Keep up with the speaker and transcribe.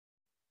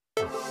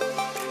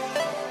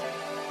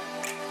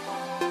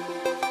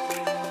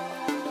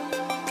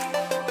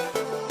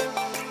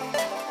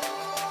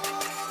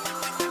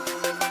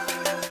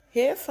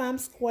Hey fam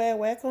square,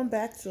 welcome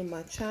back to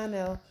my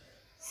channel.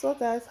 So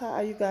guys, how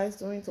are you guys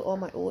doing? To all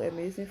my old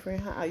amazing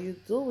friends, how are you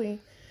doing?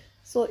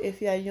 So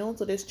if you are new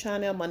to this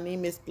channel, my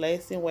name is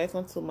Blessing.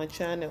 Welcome to my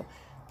channel.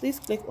 Please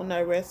click on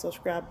that red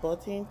subscribe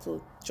button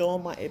to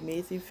join my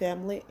amazing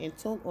family and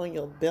turn on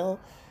your bell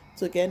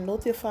to get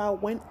notified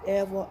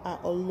whenever I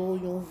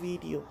upload your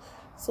video.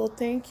 So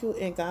thank you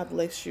and God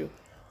bless you.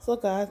 So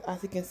guys,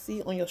 as you can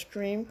see on your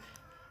stream,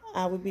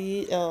 I will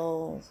be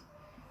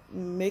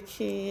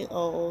making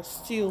a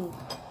stew.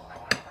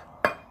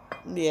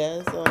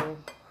 Yes,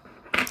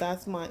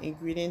 that's my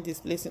ingredient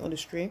displaying on the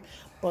stream,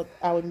 but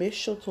I will make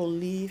sure to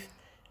leave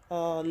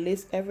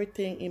list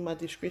everything in my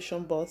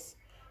description box.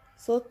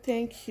 So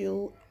thank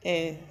you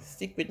and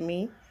stick with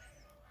me.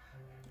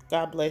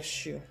 God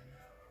bless you.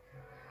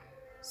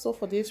 So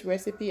for this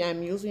recipe,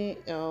 I'm using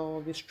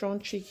the strong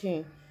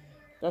chicken.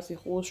 That's a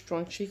whole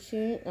strong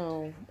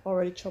chicken,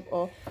 already chopped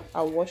up.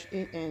 I wash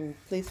it and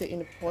place it in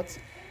the pot.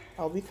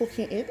 I'll be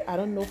cooking it. I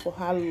don't know for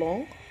how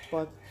long,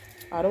 but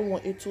I don't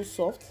want it too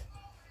soft,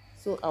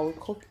 so I will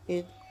cook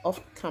it off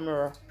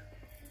camera.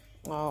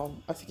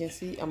 As you can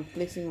see, I'm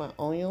placing my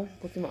onion,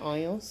 putting my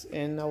onions,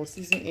 and I will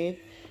season it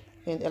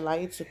and allow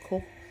it to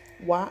cook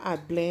while I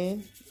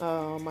blend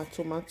my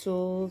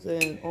tomatoes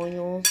and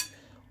onions,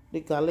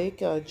 the garlic,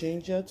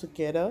 ginger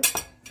together,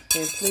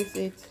 and place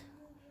it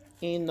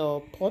in a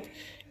pot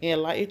and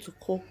allow it to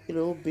cook a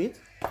little bit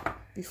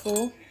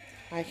before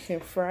I can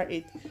fry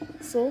it.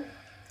 So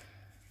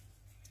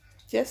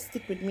just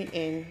stick with me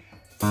and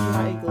see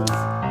how it goes.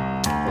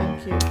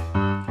 Thank you.